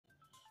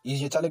Is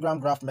your Telegram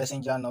Graph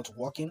Messenger not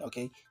working?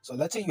 Okay, so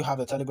let's say you have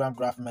a Telegram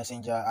Graph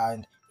Messenger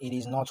and it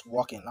is not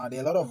working. Now there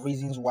are a lot of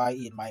reasons why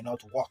it might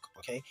not work.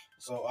 Okay,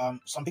 so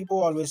some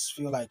people always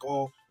feel like,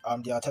 oh,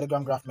 their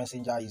Telegram Graph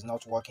Messenger is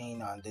not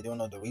working and they don't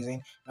know the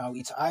reason. Now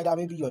it's either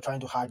maybe you're trying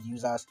to add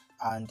users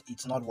and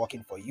it's not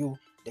working for you.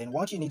 Then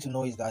what you need to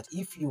know is that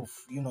if you've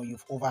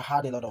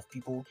overheard a lot of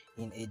people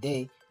in a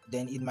day,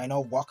 then it might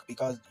not work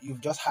because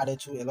you've just added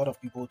to a lot of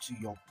people to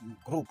your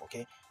group.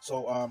 Okay,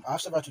 so I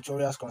have several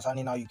tutorials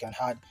concerning how you can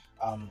add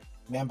um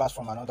members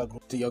from another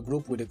group to your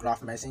group with the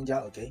Graph Messenger.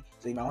 Okay,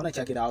 so you might want to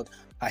check it out.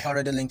 I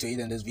already linked to it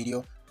in this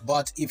video.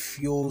 But if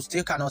you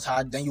still cannot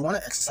add, then you want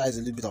to exercise a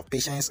little bit of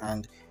patience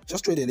and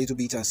just wait a little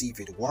bit and see if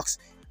it works.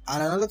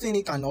 And another thing,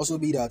 it can also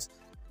be that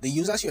the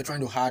users you're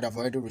trying to add have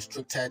already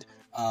restricted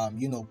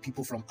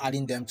people from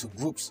adding them to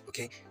groups.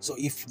 Okay, so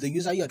if the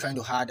user you're trying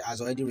to add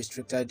has already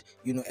restricted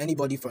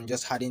anybody from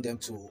just adding them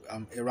to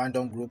a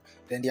random group,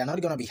 then they are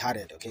not going to be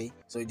added. Okay,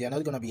 so they are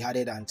not going to be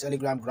added, and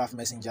Telegram Graph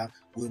Messenger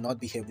will not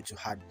be able to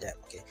add them.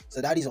 Okay,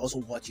 so that is also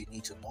what you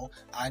need to know.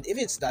 And if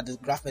it's that the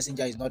Graph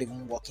Messenger is not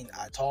even working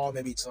at all,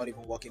 maybe it's not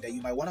even working, then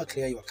you might want to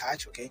clear your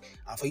cache. Okay,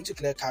 and for you to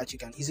clear cache, you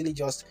can easily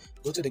just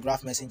go to the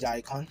Graph Messenger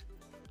icon,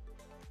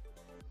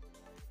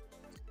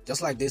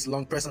 just like this.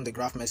 Long press on the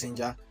Graph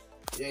Messenger.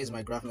 Here is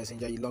my Graph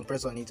Messenger. You long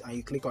press on it and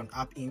you click on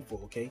app info.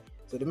 Okay,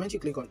 so the moment you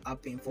click on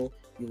app info,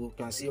 you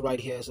can see right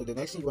here. So the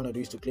next thing you want to do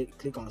is to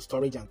click on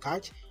storage and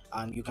cache,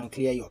 and you can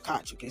clear your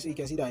cache. Okay, so you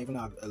can see that I even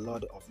have a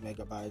lot of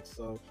megabytes.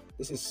 So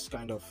this is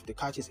kind of, the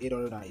cache is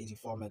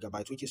 884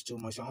 megabytes, which is too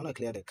much. So I want to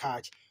clear the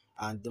cache,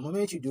 and the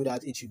moment you do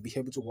that, it should be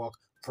able to work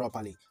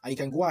properly. And you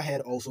can go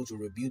ahead also to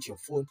reboot your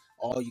phone,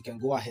 or you can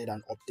go ahead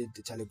and update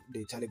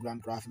the Telegram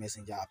Graph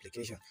Messenger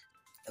application.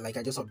 Like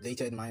I just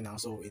updated mine now,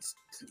 so it's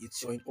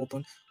showing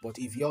open. But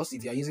if you're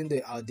using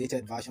the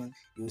outdated version,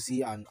 you'll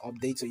see an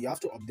update. So you have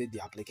to update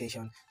the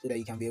application so that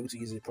you can be able to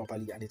use it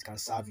properly and it can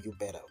serve you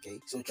better. Okay,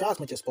 so try as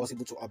much as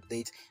possible to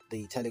update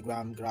the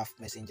Telegram Graph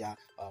Messenger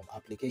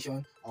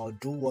application, or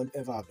do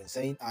whatever I've been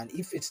saying. And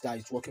if it's that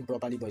it's working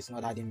properly but it's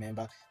not adding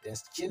member, then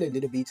chill a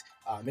little bit,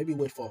 maybe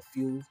wait for a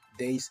few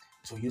days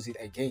to use it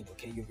again.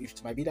 Okay,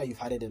 it might be that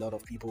you've added a lot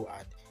of people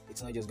and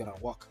it's not just gonna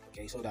work.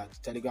 Okay, so that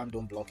Telegram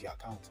don't block your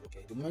account.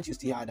 Okay, the moment you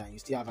still add and you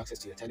still have access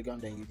to your Telegram,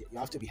 then you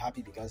have to be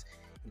happy, because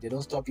if they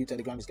don't stop you,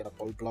 Telegram is gonna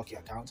block your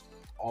account.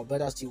 Or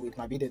better still, it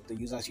might be that the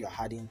users you're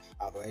adding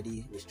have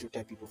already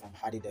restricted people from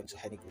adding them to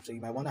any group, so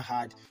you might want to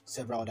add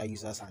several other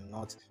users and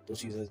not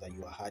those users that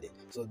you are adding.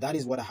 So that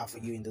is what I have for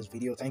you in this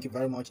video. Thank you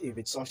very much. If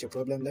it solves your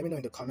problem, let me know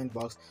in the comment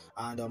box.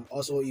 And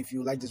also, if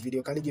you like this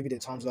video, kindly give it a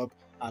thumbs up,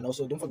 and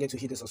also don't forget to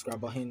hit the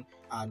subscribe button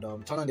and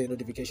turn on the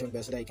notification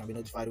bell so that you can be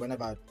notified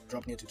whenever I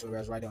drop new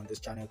tutorials right on this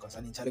channel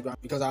concerning Telegram,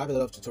 because I have a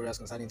lot of tutorials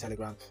concerning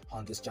Telegram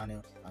on this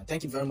channel. And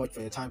thank you very much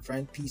for your time,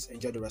 friend. Peace.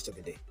 Enjoy the rest of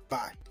the day.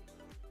 Bye.